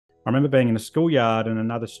I remember being in a schoolyard and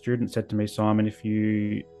another student said to me, Simon, if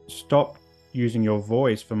you stop using your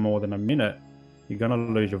voice for more than a minute, you're going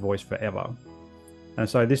to lose your voice forever. And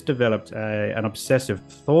so this developed an obsessive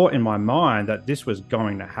thought in my mind that this was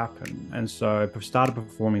going to happen. And so I started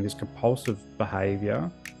performing this compulsive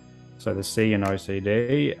behavior, so the C in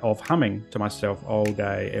OCD, of humming to myself all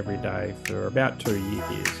day, every day for about 2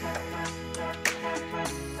 years.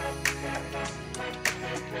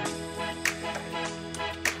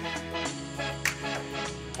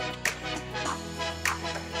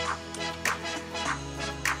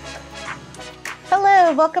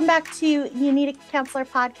 Hello, welcome back to You Need a Counselor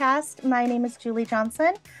podcast. My name is Julie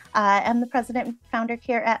Johnson. I'm the president and founder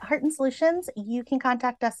here at Heart and Solutions. You can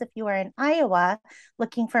contact us if you are in Iowa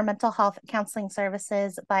looking for mental health counseling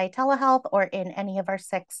services by telehealth or in any of our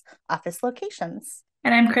 6 office locations.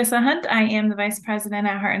 And I'm Krissa Hunt. I am the Vice President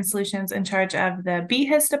at Heart and Solutions in charge of the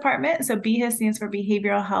BHIS department. So BHIS stands for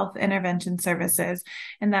Behavioral Health Intervention Services.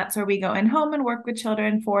 And that's where we go in home and work with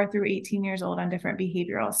children 4 through 18 years old on different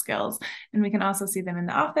behavioral skills. And we can also see them in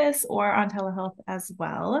the office or on telehealth as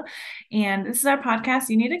well. And this is our podcast,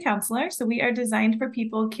 You Need a Counselor. So we are designed for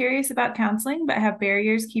people curious about counseling, but have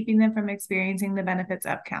barriers keeping them from experiencing the benefits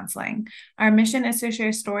of counseling. Our mission is to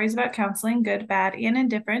share stories about counseling, good, bad, and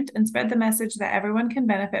indifferent, and spread the message that everyone can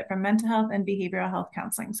benefit from mental health and behavioral health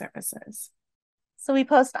counseling services. So we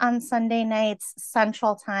post on Sunday nights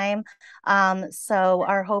Central Time. So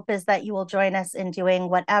our hope is that you will join us in doing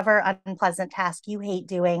whatever unpleasant task you hate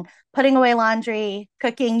doing, putting away laundry,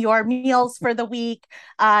 cooking your meals for the week,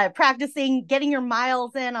 practicing getting your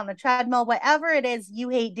miles in on the treadmill, whatever it is you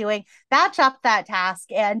hate doing, batch up that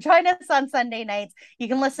task and join us on Sunday nights. You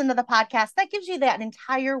can listen to the podcast. That gives you that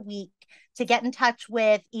entire week to get in touch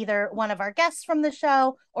with either one of our guests from the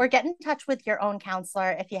show or get in touch with your own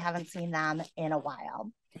counselor if you haven't seen them in a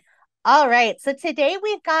while. All right. So today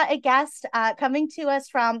we've got a guest coming to us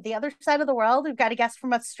from the other side of the world. We've got a guest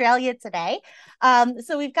from Australia today.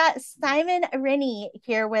 So we've got Simon Rinne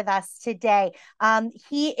here with us today.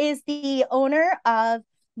 He is the owner of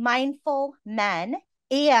Mindful Men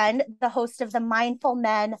and the host of the Mindful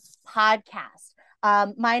Men podcast.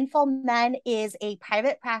 Mindful Men is a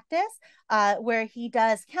private practice where he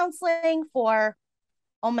does counseling for,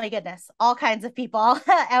 oh my goodness, all kinds of people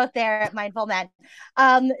out there at Mindful Men.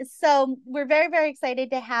 So we're very, very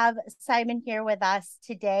excited to have Simon here with us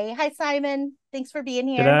today. Hi, Simon. Thanks for being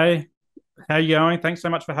here. G'day. How are you going? Thanks so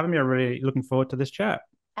much for having me. I'm really looking forward to this chat.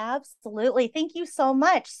 Absolutely. Thank you so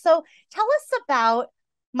much. So tell us about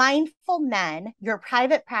Mindful Men, your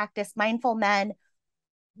private practice, Mindful Men.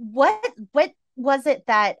 What was it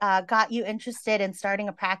that got you interested in starting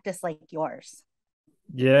a practice like yours?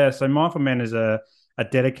 Yeah, so Mindful Men is a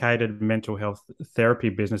dedicated mental health therapy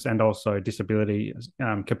business and also disability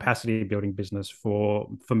capacity building business for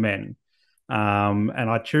men. And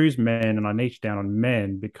I choose men and I niche down on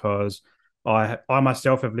men because I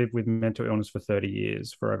myself have lived with mental illness for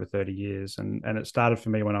over 30 years. And it started for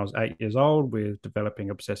me when I was 8 years old with developing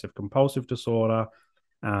obsessive compulsive disorder,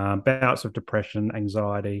 bouts of depression,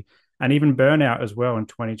 anxiety, and even burnout as well. In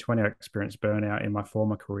 2020, I experienced burnout in my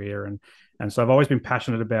former career. And so I've always been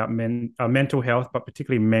passionate about mental health, but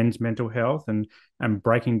particularly men's mental health and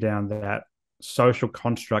breaking down that social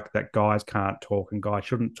construct that guys can't talk and guys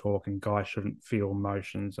shouldn't talk and guys shouldn't feel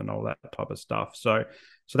emotions and all that type of stuff. So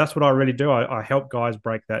that's what I really do. I help guys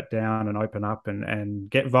break that down and open up and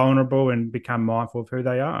get vulnerable and become mindful of who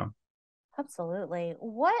they are. Absolutely.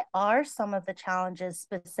 What are some of the challenges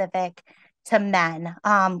specific to men?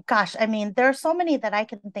 Gosh, I mean, there are so many that I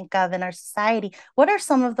can think of in our society. What are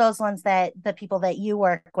some of those ones that the people that you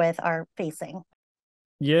work with are facing?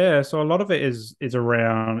 Yeah, so a lot of it is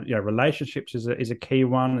around, relationships is a key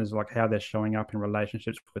one, is like how they're showing up in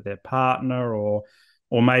relationships with their partner or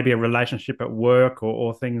maybe a relationship at work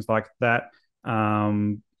or things like that.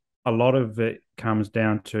 A lot of it comes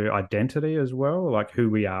down to identity as well, like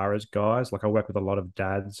who we are as guys. Like I work with a lot of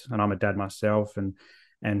dads and I'm a dad myself,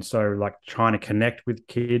 and so like trying to connect with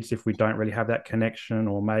kids if we don't really have that connection,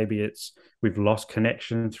 or maybe it's we've lost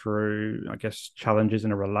connection through, I guess, challenges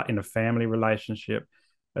in a family relationship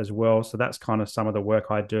as well. So that's kind of some of the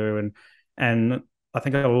work I do. And I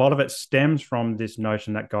think a lot of it stems from this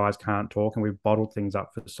notion that guys can't talk and we've bottled things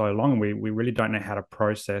up for so long. And we really don't know how to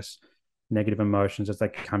process negative emotions as they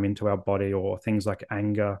come into our body, or things like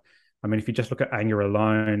anger. I mean, if you just look at anger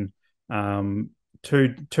alone,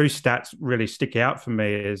 two stats really stick out for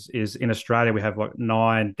me is in Australia, we have like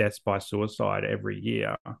 9 deaths by suicide every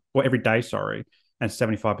year, or every day, sorry, and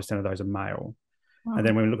 75% of those are male. Wow. And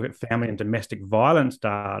then when we look at family and domestic violence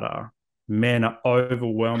data, men are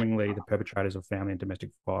overwhelmingly the perpetrators of family and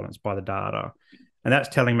domestic violence by the data. And that's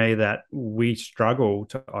telling me that we struggle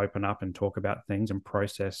to open up and talk about things and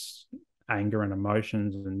process anger and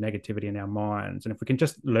emotions and negativity in our minds. And if we can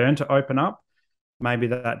just learn to open up, maybe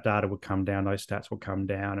that data will come down, those stats will come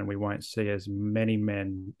down, and we won't see as many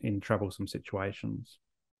men in troublesome situations.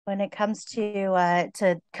 When it comes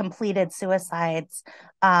to completed suicides,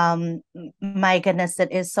 my goodness,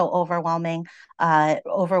 it is so overwhelming,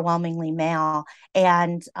 overwhelmingly male,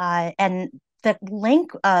 and the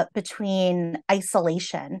link between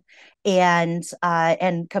isolation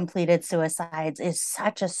and completed suicides is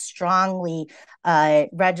such a strongly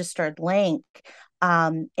registered link.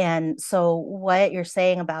 And so what you're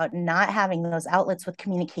saying about not having those outlets with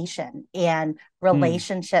communication and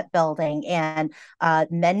relationship building and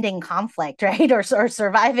mending conflict, right? Or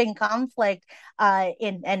surviving conflict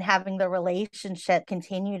and having the relationship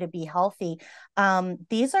continue to be healthy.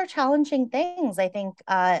 These are challenging things, I think,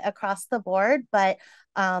 across the board, but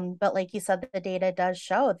like you said, the data does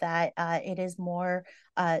show that it is more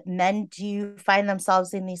men do find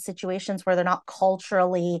themselves in these situations where they're not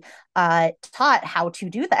culturally taught how to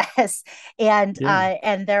do this, and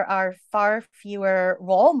there are far fewer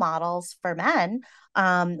role models for men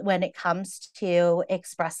when it comes to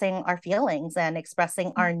expressing our feelings and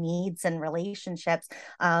expressing our needs and relationships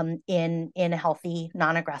in a healthy,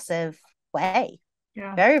 non-aggressive way.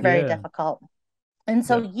 Yeah. Very, very difficult. And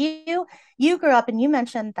so you grew up, and you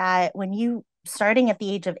mentioned that when you starting at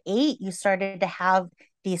the age of 8, you started to have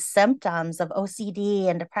these symptoms of OCD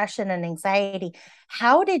and depression and anxiety.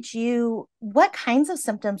 What kinds of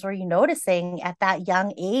symptoms were you noticing at that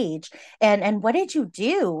young age? And what did you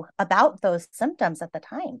do about those symptoms at the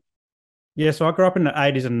time? Yeah, so I grew up in the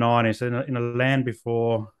 80s and 90s in a land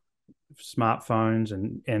before smartphones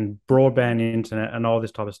and broadband internet and all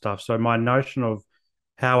this type of stuff. So my notion of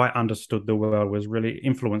how I understood the world was really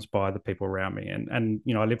influenced by the people around me. And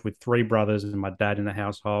I lived with 3 brothers and my dad in the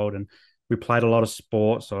household, and we played a lot of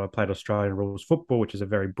sports. So I played Australian rules football, which is a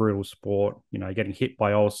very brutal sport, getting hit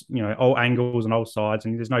by all angles and all sides.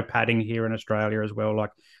 And there's no padding here in Australia as well,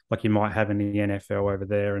 like you might have in the NFL over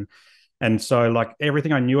there. And so like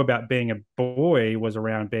everything I knew about being a boy was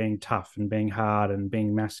around being tough and being hard and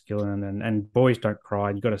being masculine, and boys don't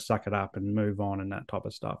cry. You got to suck it up and move on and that type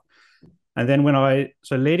of stuff. And then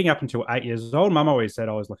so leading up until 8 years old, mum always said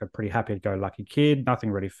I was like a pretty happy-go-lucky kid. Nothing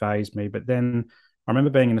really fazed me. But then I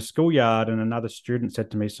remember being in a schoolyard and another student said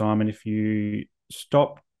to me, Simon, if you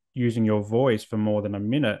stop using your voice for more than a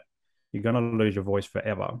minute, you're going to lose your voice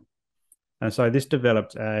forever. And so this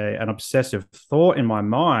developed an obsessive thought in my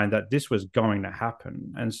mind that this was going to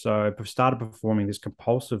happen. And so I started performing this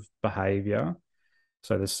compulsive behavior,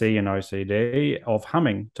 so the C in OCD, of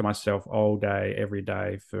humming to myself all day, every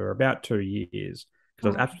day for about 2 years, because I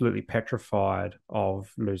was absolutely petrified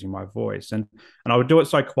of losing my voice. And I would do it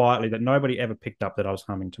so quietly that nobody ever picked up that I was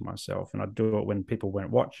humming to myself. And I'd do it when people weren't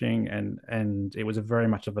watching, and it was very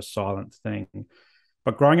much of a silent thing.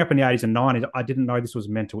 But growing up in the 80s and 90s, I didn't know this was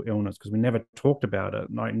mental illness because we never talked about it.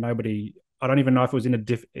 Nobody, I don't even know if it was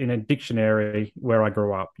in a dictionary where I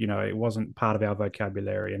grew up. It wasn't part of our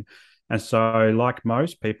vocabulary. And so, like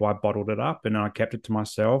most people, I bottled it up and I kept it to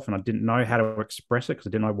myself, and I didn't know how to express it because I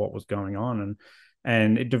didn't know what was going on.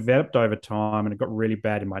 And it developed over time, and it got really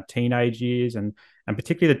bad in my teenage years, and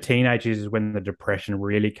particularly the teenage years is when the depression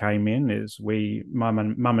really came in.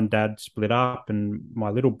 Mum and dad split up, and my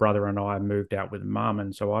little brother and I moved out with mum,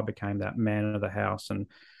 and so I became that man of the house. And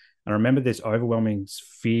I remember this overwhelming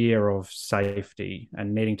fear of safety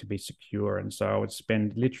and needing to be secure, and so I would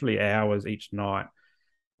spend literally hours each night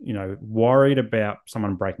worried about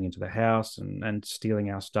someone breaking into the house and stealing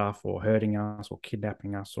our stuff or hurting us or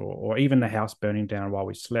kidnapping us, or even the house burning down while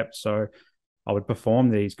we slept. So I would perform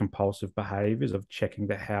these compulsive behaviors of checking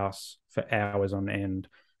the house for hours on end.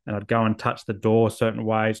 And I'd go and touch the door certain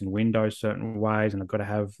ways and windows certain ways. And I've got to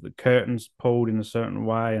have the curtains pulled in a certain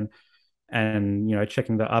way. And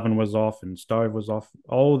checking the oven was off and stove was off,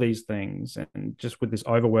 all these things, and just with this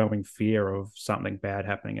overwhelming fear of something bad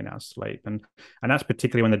happening in our sleep. And that's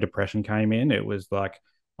particularly when the depression came in. It was like,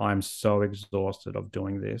 I'm so exhausted of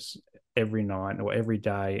doing this every night or every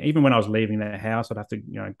day. Even when I was leaving the house, I'd have to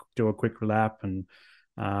do a quick lap. And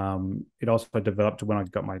it also developed to when I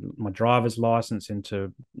got my driver's license,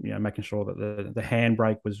 into making sure that the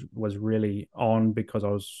handbrake was really on, because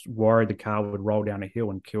I was worried the car would roll down a hill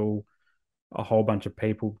and kill a whole bunch of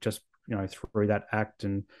people just through that act.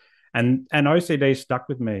 And OCD stuck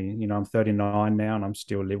with me. I'm 39 now and I'm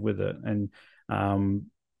still live with it. And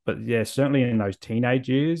but yeah, certainly in those teenage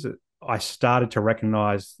years, I started to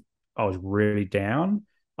recognize I was really down.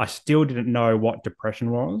 I still didn't know what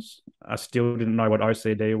depression was. I still didn't know what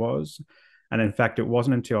OCD was. And in fact, it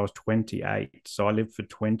wasn't until I was 28. So I lived for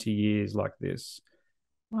 20 years like this,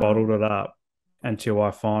 Wow. bottled it up until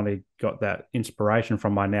I finally got that inspiration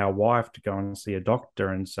from my now wife to go and see a doctor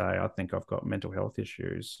and say, I think I've got mental health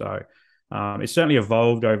issues. So it's certainly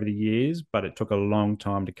evolved over the years, but it took a long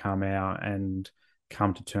time to come out and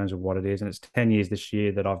come to terms with what it is. And it's 10 years this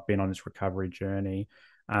year that I've been on this recovery journey.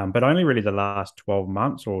 But only really the last 12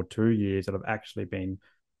 months or 2 years that I've actually been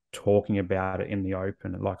talking about it in the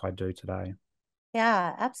open like I do today.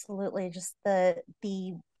 Yeah, absolutely. Just the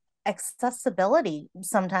accessibility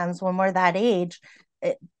sometimes when we're that age,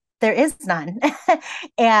 it, there is none.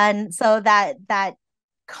 And so that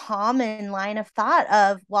common line of thought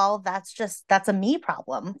of, well, that's a me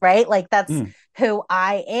problem, right? Like that's Mm. who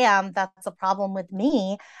I am. That's a problem with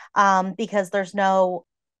me, because there's no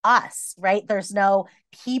us, right? There's no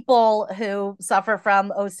people who suffer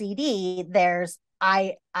from OCD.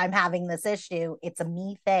 I'm having this issue. It's a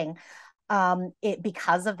me thing. It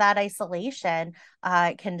because of that isolation,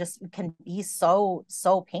 can be so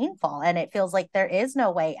painful, and it feels like there is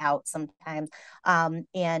no way out sometimes.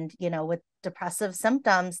 And with depressive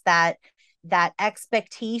symptoms, that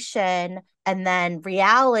expectation and then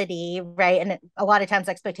reality, right? And a lot of times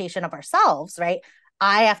expectation of ourselves, right?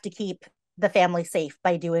 I have to keep the family safe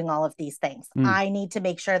by doing all of these things. Mm. I need to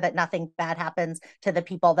make sure that nothing bad happens to the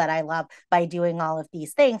people that I love by doing all of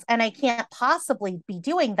these things. And I can't possibly be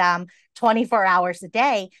doing them 24 hours a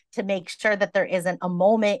day to make sure that there isn't a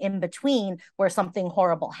moment in between where something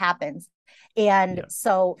horrible happens. And Yeah.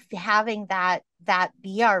 so having that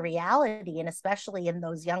be our reality, and especially in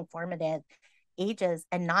those young formative ages,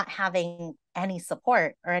 and not having any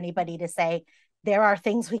support or anybody to say, there are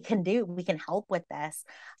things we can do, we can help with this.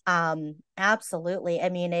 Absolutely. I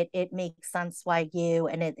mean, it makes sense why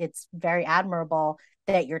it's very admirable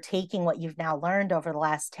that you're taking what you've now learned over the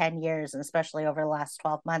last 10 years, and especially over the last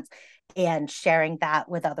 12 months, and sharing that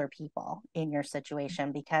with other people in your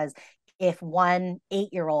situation. Because if one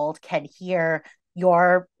 8-year-old can hear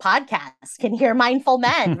your podcast, can hear Mindful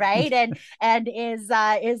Men, right, and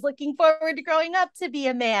is looking forward to growing up to be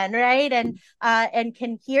a man, right, and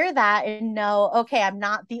can hear that and know, okay, I'm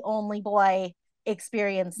not the only boy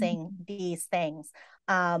experiencing these things.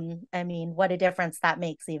 I mean, what a difference that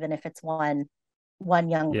makes, even if it's one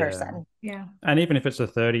young Yeah. person. Yeah. And even if it's a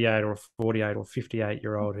 38 or a 48 or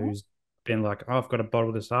 58-year-old who's been like, oh, I've got to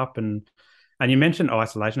bottle this up. And you mentioned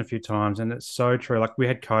isolation a few times, and it's so true. Like we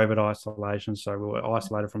had COVID isolation, so we were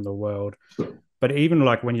isolated from the world. But even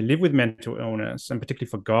like when you live with mental illness, and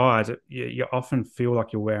particularly for guys, you often feel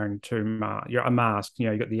like you're wearing you're a mask.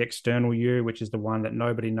 You got the external you, which is the one that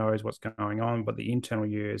nobody knows what's going on, but the internal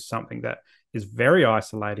you is something that is very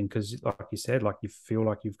isolating because, like you said, like you feel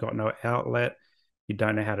like you've got no outlet. You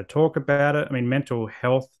don't know how to talk about it. I mean, mental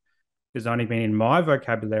health has only been in my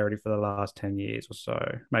vocabulary for the last 10 years or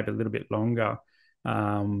so, maybe a little bit longer.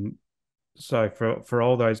 Um, so for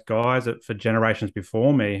all those guys for generations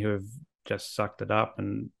before me who have just sucked it up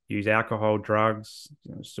and use alcohol, drugs,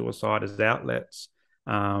 suicide as outlets,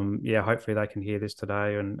 yeah, hopefully they can hear this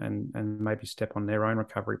today and maybe step on their own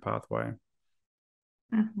recovery pathway.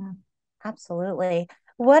 Mm-hmm. Absolutely.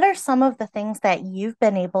 What are some of the things that you've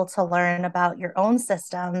been able to learn about your own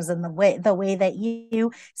systems and the way that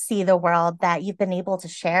you see the world that you've been able to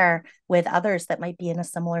share with others that might be in a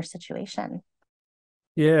similar situation?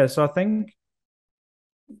 Yeah, so I think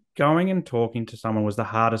going and talking to someone was the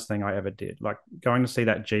hardest thing I ever did. Like going to see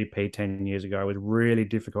that GP 10 years ago was really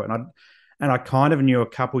difficult. And I kind of knew a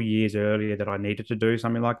couple years earlier that I needed to do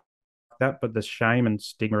something like that, but the shame and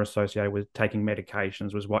stigma associated with taking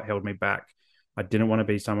medications was what held me back. I didn't want to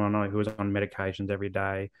be someone who was on medications every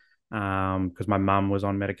day, because my mum was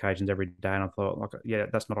on medications every day, and I thought, like, yeah,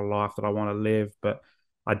 that's not a life that I want to live. But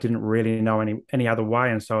I didn't really know any other way,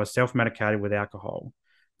 and so I was self-medicated with alcohol.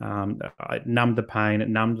 It numbed the pain, it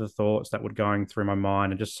numbed the thoughts that were going through my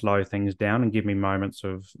mind, and just slow things down and give me moments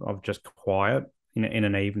of just quiet in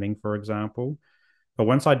an evening, for example. But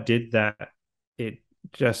once I did that, it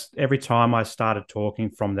just every time I started talking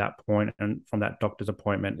from that point and from that doctor's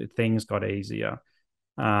appointment, things got easier.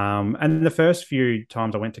 And the first few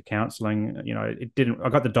times I went to counseling, it didn't, I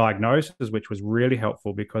got the diagnosis, which was really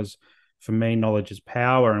helpful because for me, knowledge is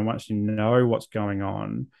power. And once you know what's going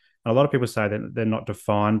on, and a lot of people say that they're not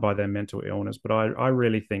defined by their mental illness, but I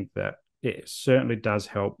really think that it certainly does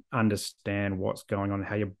help understand what's going on,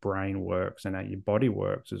 how your brain works and how your body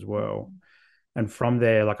works as well. And from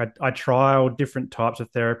there, like I trialed different types of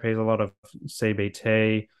therapies, a lot of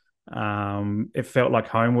CBT. It felt like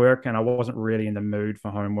homework, and I wasn't really in the mood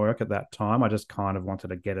for homework at that time. I just kind of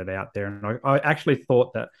wanted to get it out there. And I actually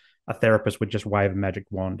thought that a therapist would just wave a magic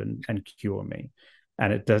wand and cure me.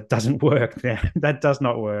 and it doesn't work. That does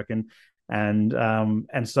not work. And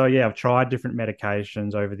so yeah, I've tried different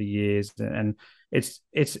medications over the years, and it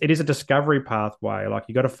is a discovery pathway. Like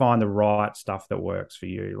you got to find the right stuff that works for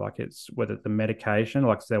you. Like it's whether the medication,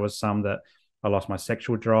 like there was some that I lost my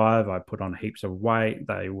sexual drive, I put on heaps of weight,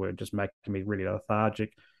 they were just making me really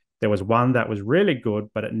lethargic. There was one that was really good,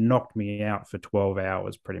 but it knocked me out for 12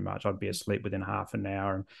 hours pretty much. I'd be asleep within half an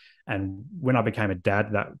hour. And when I became a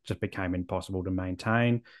dad, that just became impossible to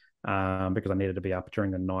maintain, because I needed to be up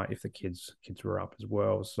during the night if the kids were up as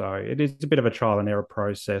well. So it is a bit of a trial and error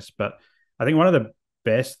process. But I think one of the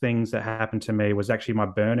best things that happened to me was actually my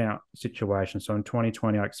burnout situation. So in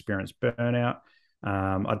 2020, I experienced burnout.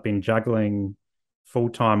 I'd been juggling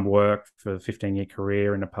full-time work for a 15-year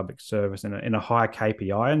career in a public service in a high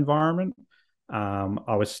KPI environment.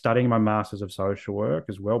 I was studying my Masters of Social Work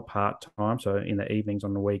as well, part-time, so in the evenings,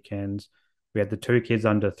 on the weekends. We had the two kids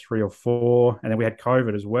under 3 or 4, and then we had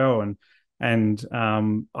COVID as well. And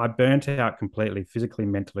I burnt out completely, physically,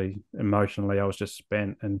 mentally, emotionally. I was just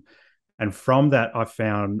spent. And from that, I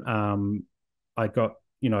found I got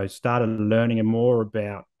started learning more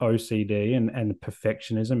about OCD and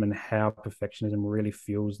perfectionism, and how perfectionism really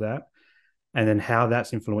fuels that, and then how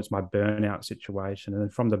that's influenced my burnout situation. And then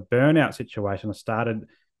from the burnout situation, I started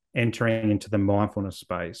entering into the mindfulness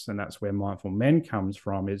space, and that's where Mindful Men comes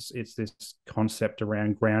from. It's this concept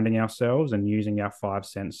around grounding ourselves and using our 5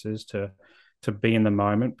 senses to be in the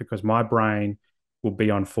moment, because my brain will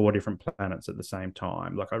be on 4 different planets at the same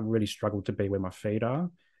time. Like I really struggle to be where my feet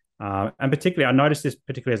are. And particularly, I noticed this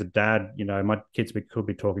particularly as a dad. My kids could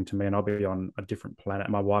be talking to me, and I'll be on a different planet.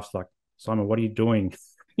 My wife's like, "Simon, what are you doing?"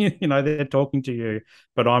 They're talking to you,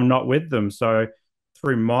 but I'm not with them. So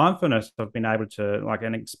through mindfulness, I've been able to,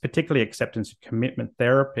 and particularly acceptance and commitment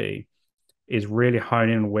therapy is really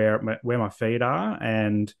honing in where my feet are.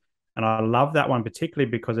 And I love that one particularly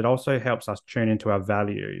because it also helps us tune into our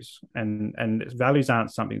values. And values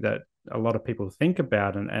aren't something that a lot of people think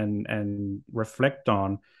about and reflect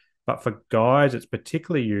on. But for guys, it's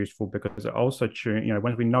particularly useful because it also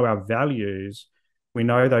when we know our values, we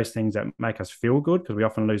know those things that make us feel good, because we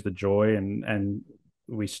often lose the joy and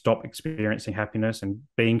we stop experiencing happiness and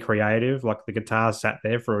being creative. Like the guitar sat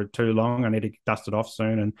there for too long. I need to dust it off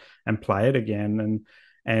soon and play it again.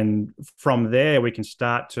 And from there, we can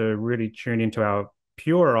start to really tune into our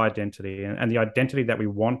pure identity and the identity that we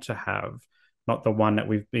want to have, not the one that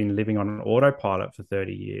we've been living on an autopilot for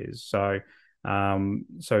 30 years. So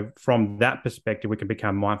from that perspective, we can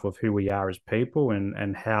become mindful of who we are as people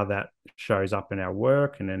and how that shows up in our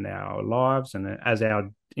work and in our lives and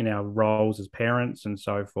in our roles as parents and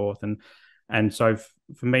so forth. And so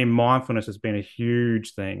for me, mindfulness has been a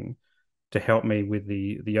huge thing to help me with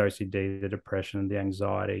the OCD, the depression, the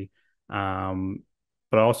anxiety. But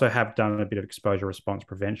I also have done a bit of exposure response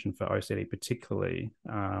prevention for OCD particularly.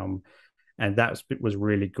 And that was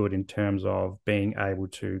really good in terms of being able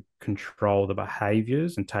to control the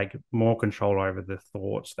behaviors and take more control over the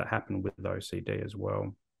thoughts that happen with OCD as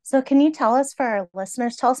well. So can you tell us, for our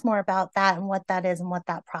listeners, tell us more about that and what that is and what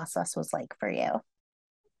that process was like for you?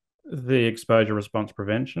 The exposure response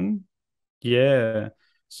prevention. Yeah.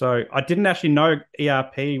 So I didn't actually know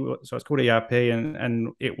ERP, so it's called ERP, and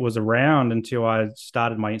it was around until I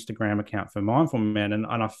started my Instagram account for Mindful Men, and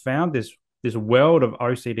I found this world of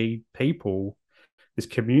OCD people, this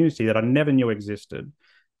community that I never knew existed.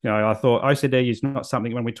 I thought OCD is not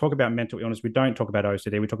something, when we talk about mental illness, we don't talk about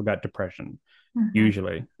OCD, we talk about depression,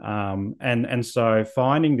 usually. And so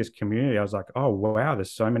finding this community, I was like, oh, wow,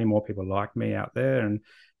 there's so many more people like me out there.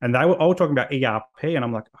 And they were all talking about ERP, and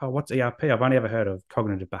I'm like, oh, what's ERP? I've only ever heard of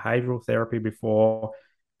cognitive behavioral therapy before.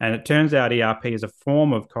 And it turns out ERP is a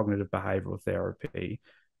form of cognitive behavioral therapy.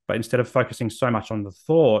 But instead of focusing so much on the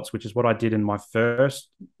thoughts, which is what I did in my first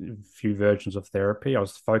few versions of therapy, I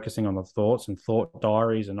was focusing on the thoughts and thought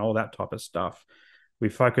diaries and all that type of stuff. We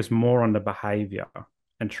focus more on the behavior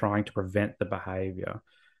and trying to prevent the behavior.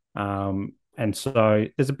 And so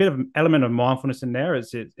there's a bit of an element of mindfulness in there.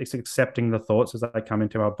 It's accepting the thoughts as they come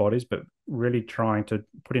into our bodies, but really trying to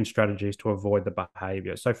put in strategies to avoid the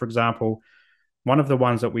behavior. So, for example, one of the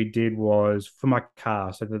ones that we did was for my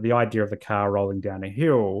car. So the idea of the car rolling down a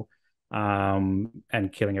hill and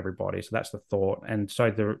killing everybody. So that's the thought. And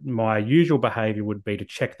so my usual behavior would be to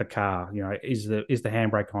check the car. Is the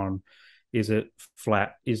handbrake on? Is it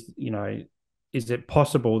flat? Is it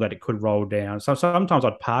possible that it could roll down? So sometimes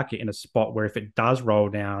I'd park it in a spot where if it does roll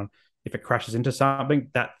down, if it crashes into something,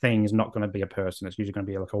 that thing is not going to be a person. It's usually going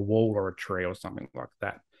to be like a wall or a tree or something like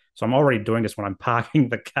that. So I'm already doing this when I'm parking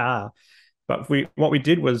the car. But what we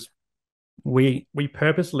did was we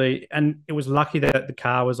purposely, and it was lucky that the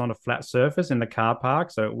car was on a flat surface in the car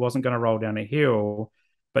park, so it wasn't going to roll down a hill.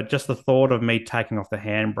 But just the thought of me taking off the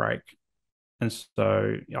handbrake, and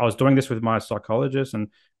so I was doing this with my psychologist, and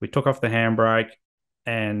we took off the handbrake,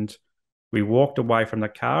 and we walked away from the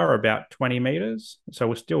car about 20 meters. So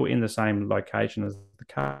we're still in the same location as the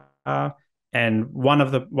car. And one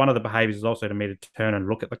of the behaviors is also to me to turn and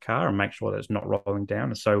look at the car and make sure that it's not rolling down.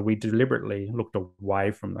 And so we deliberately looked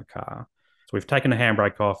away from the car. So we've taken the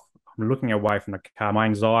handbrake off. I'm looking away from the car. My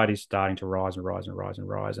anxiety is starting to rise and rise and rise and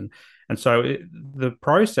rise. And so the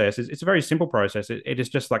process is, it's a very simple process. It is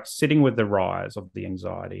just like sitting with the rise of the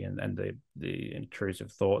anxiety and the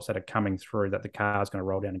intrusive thoughts that are coming through that the car is going to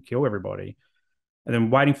roll down and kill everybody. And then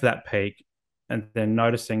waiting for that peak, and then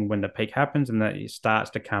noticing when the peak happens and that it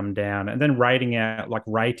starts to come down, and then rating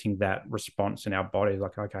that response in our bodies.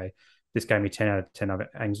 Like, okay, this gave me 10 out of 10 of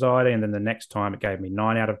anxiety. And then the next time it gave me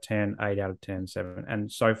 9 out of 10, 8 out of 10, 7, and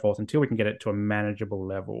so forth until we can get it to a manageable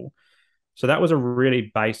level. So that was a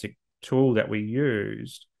really basic tool that we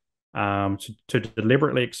used to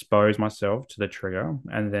deliberately expose myself to the trigger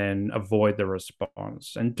and then avoid the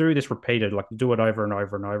response, and do this repeated, like do it over and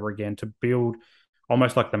over and over again to build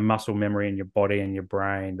almost like the muscle memory in your body and your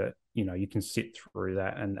brain that, you can sit through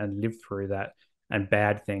that and live through that, and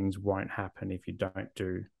bad things won't happen if you don't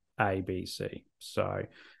do A, B, C. So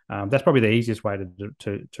that's probably the easiest way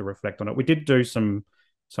to reflect on it. We did do some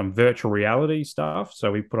virtual reality stuff. So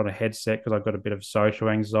we put on a headset because I've got a bit of social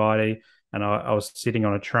anxiety, and I was sitting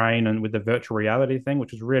on a train and with the virtual reality thing,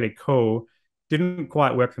 which was really cool. Didn't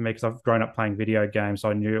quite work for me because I've grown up playing video games, so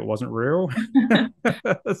I knew it wasn't real.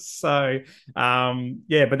 So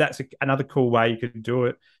yeah, but that's another cool way you could do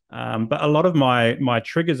it. But a lot of my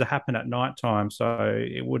triggers happen at nighttime, so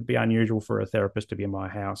it would be unusual for a therapist to be in my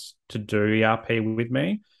house to do ERP with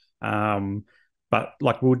me. But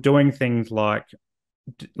like, we were doing things like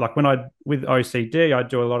when I with OCD, I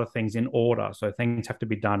do a lot of things in order. So things have to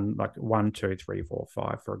be done like 1, 2, 3, 4,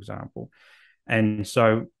 5, for example. And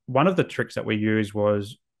so one of the tricks that we used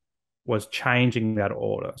was changing that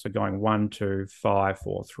order. So going 1, 2, 5,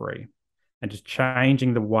 4, 3, and just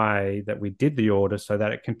changing the way that we did the order so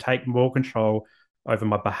that it can take more control over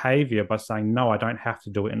my behavior by saying, no, I don't have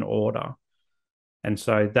to do it in order. And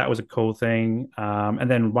so that was a cool thing. And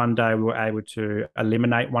then one day we were able to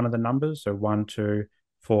eliminate one of the numbers. So 1, 2,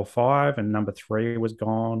 4, 5, and number 3 was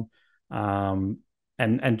gone.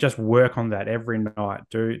 And just work on that every night.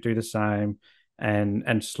 Do the same,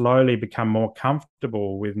 and slowly become more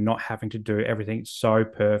comfortable with not having to do everything so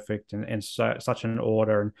perfect and such an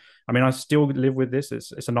order. And I mean, I still live with this.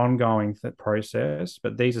 It's an ongoing process,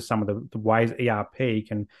 but these are some of the ways ERP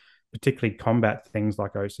can particularly combat things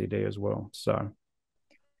like OCD as well. So.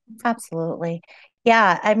 Absolutely.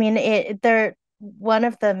 Yeah. I mean, one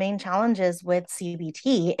of the main challenges with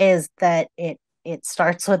CBT is that it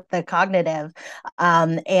starts with the cognitive.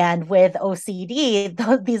 And with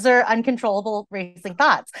OCD, these are uncontrollable racing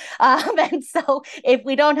thoughts. And so if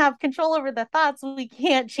we don't have control over the thoughts, we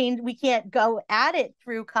can't go at it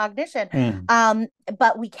through cognition.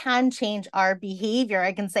 But we can change our behavior.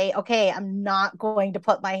 I can say, okay, I'm not going to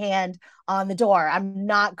put my hand on the door. I'm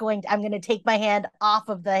going to take my hand off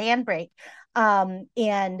of the handbrake.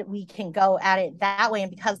 And we can go at it that way. And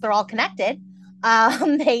because they're all connected,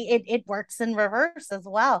 it works in reverse as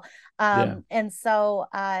well. And so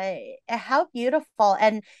how beautiful.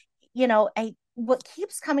 And what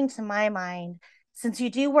keeps coming to my mind, since you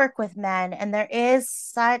do work with men, and there is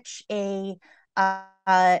such a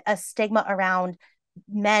stigma around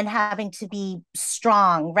men having to be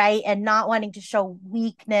strong, right, and not wanting to show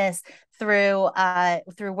weakness through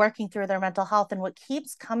working through their mental health. And what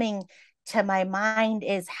keeps coming to my mind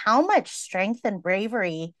is how much strength and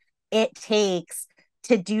bravery it takes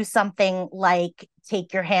to do something like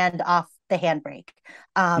take your hand off the handbrake,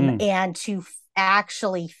 and to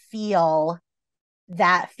actually feel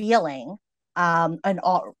that feeling, and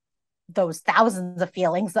all those thousands of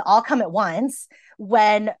feelings that all come at once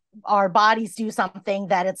when our bodies do something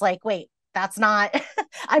that it's like, wait, that's not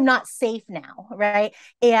I'm not safe now, right?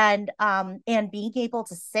 And being able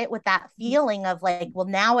to sit with that feeling of like, well,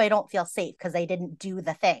 now I don't feel safe because I didn't do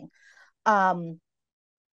the thing,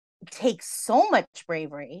 takes so much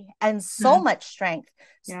bravery and so much strength,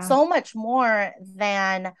 so much more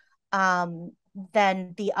than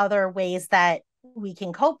the other ways that we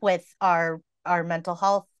can cope with our mental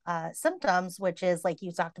health symptoms, which is like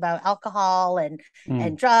you talked about alcohol and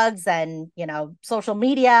Mm. drugs and, you know, social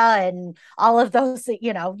media and all of those,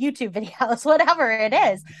 you know, YouTube videos, whatever it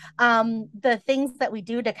is, the things that we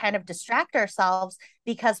do to kind of distract ourselves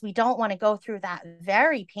because we don't want to go through that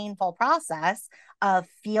very painful process of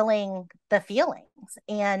feeling the feelings.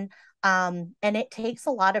 And it takes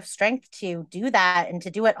a lot of strength to do that and to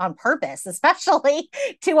do it on purpose, especially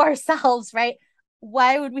to ourselves, right?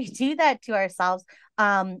 Why would we do that to ourselves?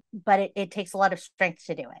 But it takes a lot of strength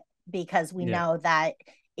to do it because we know that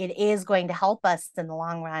it is going to help us in the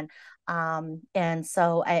long run. And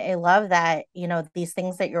so I love that, you know, these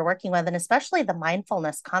things that you're working with, and especially the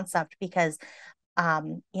mindfulness concept, because,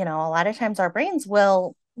 you know, a lot of times our brains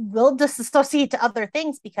will disassociate to other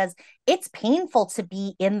things because it's painful to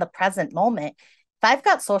be in the present moment. If I've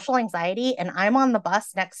got social anxiety and I'm on the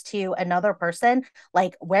bus next to another person,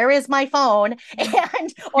 like, where is my phone?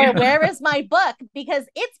 And, or where is my book? Because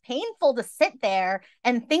it's painful to sit there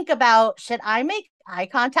and think about, should I make eye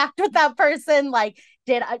contact with that person? Like,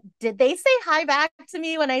 did they say hi back to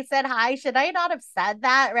me when I said hi? Should I not have said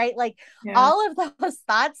that? Right? Like all of those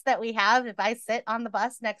thoughts that we have, if I sit on the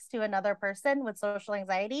bus next to another person with social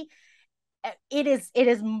anxiety, it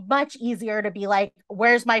is much easier to be like,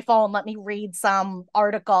 where's my phone? Let me read some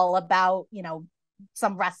article about, you know,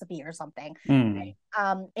 some recipe or something. Right?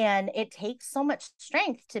 And it takes so much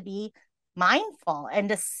strength to be mindful and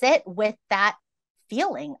to sit with that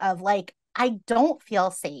feeling of like, I don't feel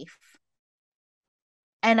safe.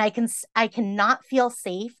 And I cannot feel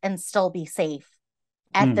safe and still be safe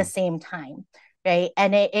at the same time. Right.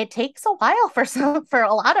 And it takes a while for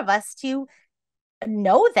a lot of us to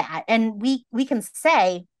know that. And we can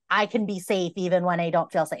say, I can be safe even when I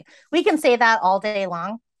don't feel safe. We can say that all day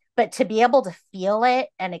long, but to be able to feel it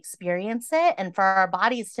and experience it, and for our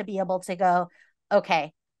bodies to be able to go,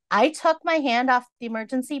 okay, I took my hand off the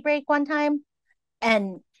emergency brake one time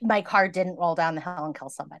and my car didn't roll down the hill and kill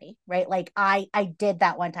somebody, right? Like I did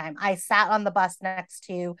that one time. I sat on the bus next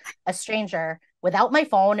to a stranger without my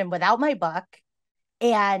phone and without my book,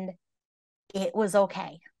 and it was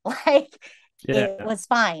okay. Like it was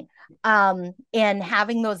fine. And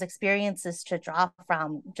having those experiences to draw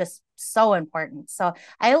from, just so important. So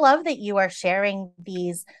I love that you are sharing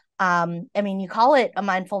these. I mean, you call it a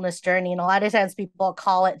mindfulness journey, and a lot of times people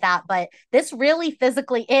call it that, but this really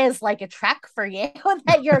physically is like a trek for you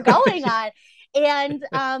that you're going on. And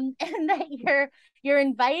that you're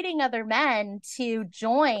inviting other men to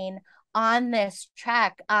join on this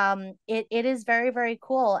trek. It is very, very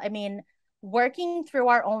cool. I mean, working through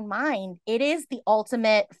our own mind, it is the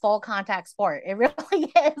ultimate full contact sport. It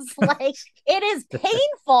really is. Like, it is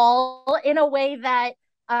painful in a way that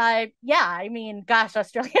yeah, I mean, gosh,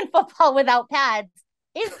 Australian football without pads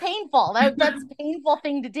is painful. That's a painful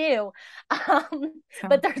thing to do.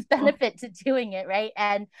 But there's benefit to doing it, right?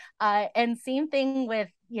 And same thing with,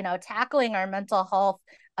 you know, tackling our mental health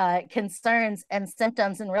concerns and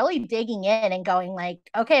symptoms, and really digging in and going like,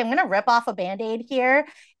 okay, I'm going to rip off a band-aid here,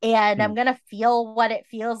 and I'm going to feel what it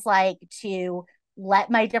feels like to let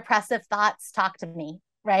my depressive thoughts talk to me,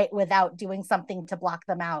 right? Without doing something to block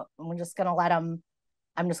them out. And I'm just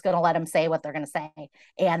going to let them say what they're going to say.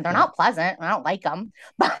 And they're not pleasant. I don't like them,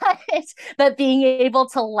 but being able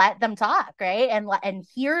to let them talk, right? And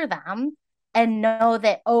hear them and know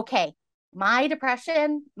that, okay, my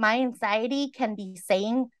depression, my anxiety can be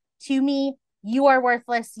saying to me, you are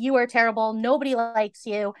worthless, you are terrible, nobody likes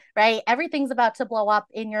you, right? Everything's about to blow up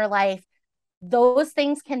in your life. Those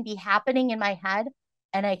things can be happening in my head,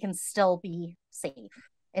 and I can still be safe.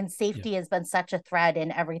 And safety has been such a thread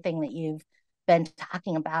in everything that you've been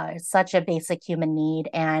talking about. It's such a basic human need.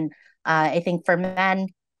 And I think for men,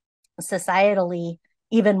 societally,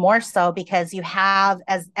 even more so, because you have,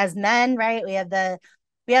 as men, right, we have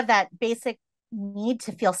that basic need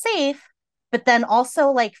to feel safe, but then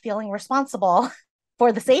also like feeling responsible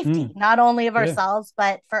for the safety, not only of ourselves,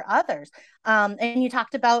 but for others. And you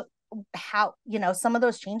talked about how, you know, some of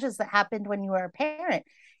those changes that happened when you were a parent.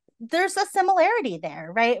 There's a similarity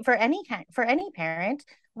there, right? For any parent,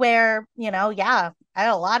 where, you know, I had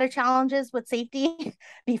a lot of challenges with safety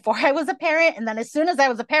before I was a parent. And then as soon as I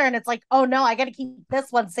was a parent, it's like, oh no, I got to keep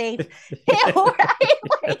this one safe too, right?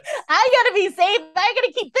 Like, I got to be safe. I got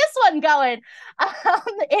to keep this one going.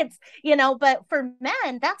 It's, you know, but for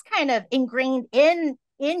men, that's kind of ingrained in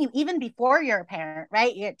you even before you're a parent,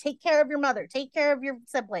 right? You take care of your mother, take care of your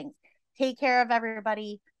siblings, take care of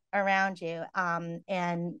everybody around you.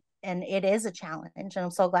 And it is a challenge. And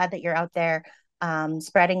I'm so glad that you're out there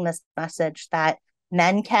spreading this message that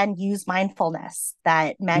men can use mindfulness,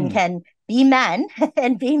 that men can be men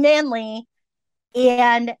and be manly,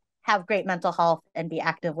 and have great mental health and be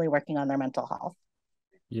actively working on their mental health.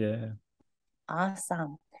 Yeah.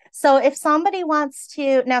 Awesome. So if somebody wants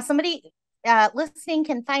to, now somebody listening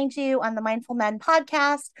can find you on the Mindful Men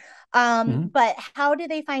podcast, but how do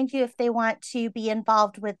they find you if they want to be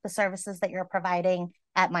involved with the services that you're providing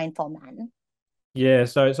at Mindful Men? Yeah,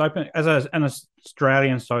 so it's open as an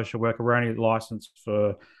Australian social worker. We're only licensed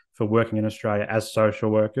for working in Australia as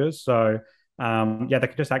social workers. So they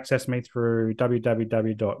can just access me through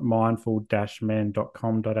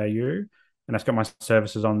www.mindful-men.com.au, and that's got my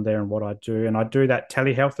services on there and what I do. And I do that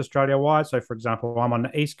telehealth Australia wide. So, for example, I'm on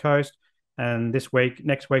the East Coast, and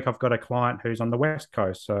next week, I've got a client who's on the West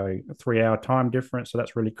Coast, so a 3-hour time difference. So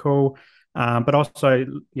that's really cool. But also,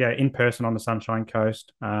 in person on the Sunshine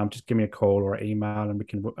Coast, just give me a call or an email and we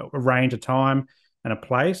can arrange a time and a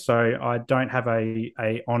place. So I don't have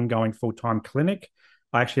a ongoing full-time clinic.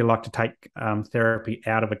 I actually like to take therapy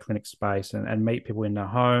out of a clinic space and meet people in their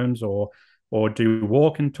homes or do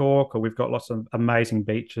walk and talk, or we've got lots of amazing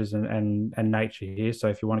beaches and nature here. So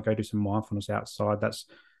if you want to go do some mindfulness outside, that's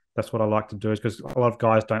what I like to do, is because a lot of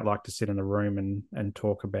guys don't like to sit in a room and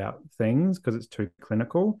talk about things because it's too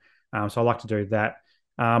clinical. So I like to do that.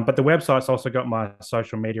 But the website's also got my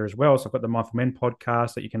social media as well. So I've got the Mindful Men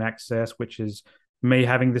podcast that you can access, which is me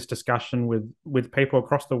having this discussion with people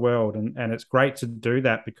across the world. And it's great to do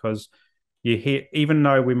that because you hear, even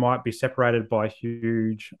though we might be separated by a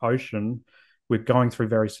huge ocean, we're going through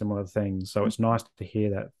very similar things. So it's nice to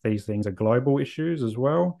hear that these things are global issues as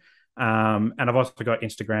well. And I've also got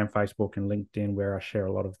Instagram, Facebook, and LinkedIn, where I share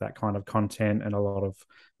a lot of that kind of content and a lot of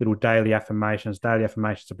little daily affirmations. Daily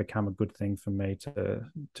affirmations have become a good thing for me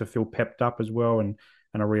to feel pepped up as well, and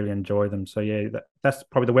I really enjoy them. So yeah, that's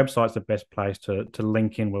probably, the website's the best place to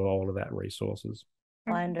link in with all of that resources.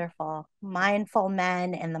 Wonderful. Mindful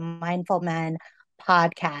Men and the Mindful Men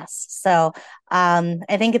podcast. So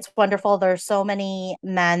I think it's wonderful. There's so many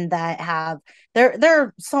men that have there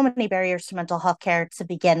are so many barriers to mental health care to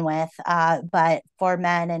begin with, but for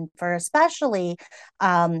men and for especially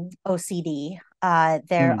OCD,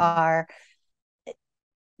 there are,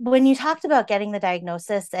 when you talked about getting the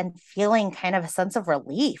diagnosis and feeling kind of a sense of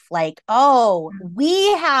relief, like, oh,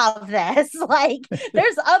 we have this, like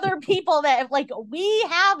there's other people that like, we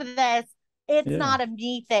have this, it's not a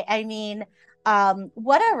me thing. I mean,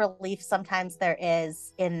 what a relief sometimes there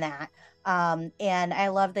is in that. And I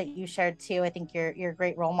love that you shared too. I think you're a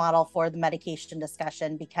great role model for the medication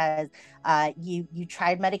discussion, because you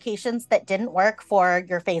tried medications that didn't work for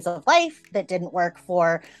your phase of life, that didn't work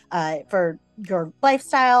for your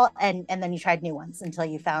lifestyle, and then you tried new ones until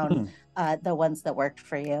you found the ones that worked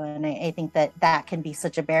for you. And I think that can be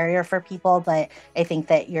such a barrier for people, but I think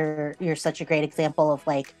that you're such a great example of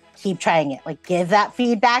like, keep trying it, like give that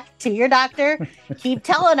feedback to your doctor, keep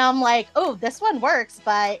telling them like, oh, this one works,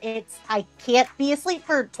 but I can't be asleep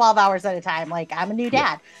for 12 hours at a time, like I'm a new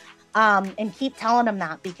dad. And keep telling them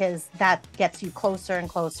that, because that gets you closer and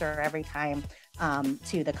closer every time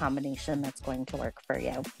to the combination that's going to work for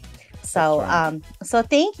you. So so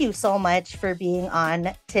thank you so much for being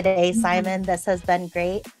on today, Simon. This has been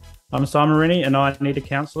great. I'm Simon Rinne, and I need a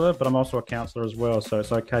counsellor, but I'm also a counsellor as well. So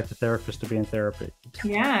it's okay for therapists to be in therapy.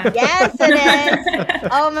 Yeah. Yes, it is.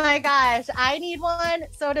 Oh my gosh. I need one.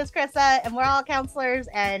 So does Krissa. And we're all counselors,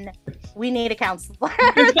 and we need a counselor.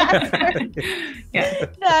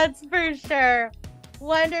 That's for sure.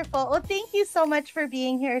 Wonderful. Well, thank you so much for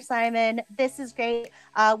being here, Simon. This is great.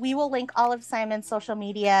 We will link all of Simon's social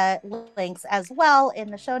media links as well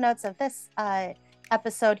in the show notes of this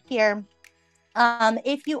episode here.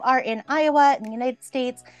 If you are in Iowa, in the United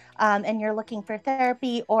States, and you're looking for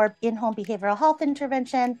therapy or in-home behavioral health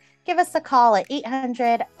intervention, give us a call at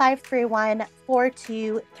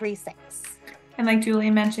 800-531-4236. And like Julie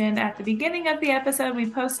mentioned at the beginning of the episode, we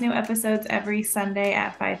post new episodes every Sunday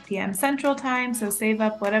at 5 p.m. Central Time. So save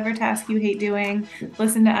up whatever task you hate doing.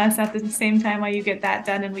 Listen to us at the same time while you get that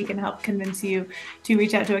done, and we can help convince you to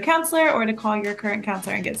reach out to a counselor or to call your current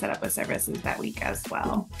counselor and get set up with services that week as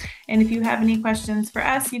well. And if you have any questions for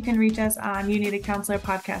us, you can reach us on You Need a Counselor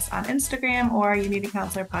Podcast on Instagram or You Need a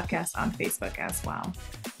Counselor Podcast on Facebook as well.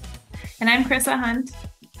 And I'm Krissa Hunt.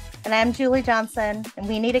 And I'm Julie Johnson, and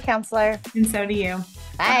we need a counselor. And so do you.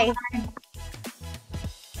 Bye. Bye.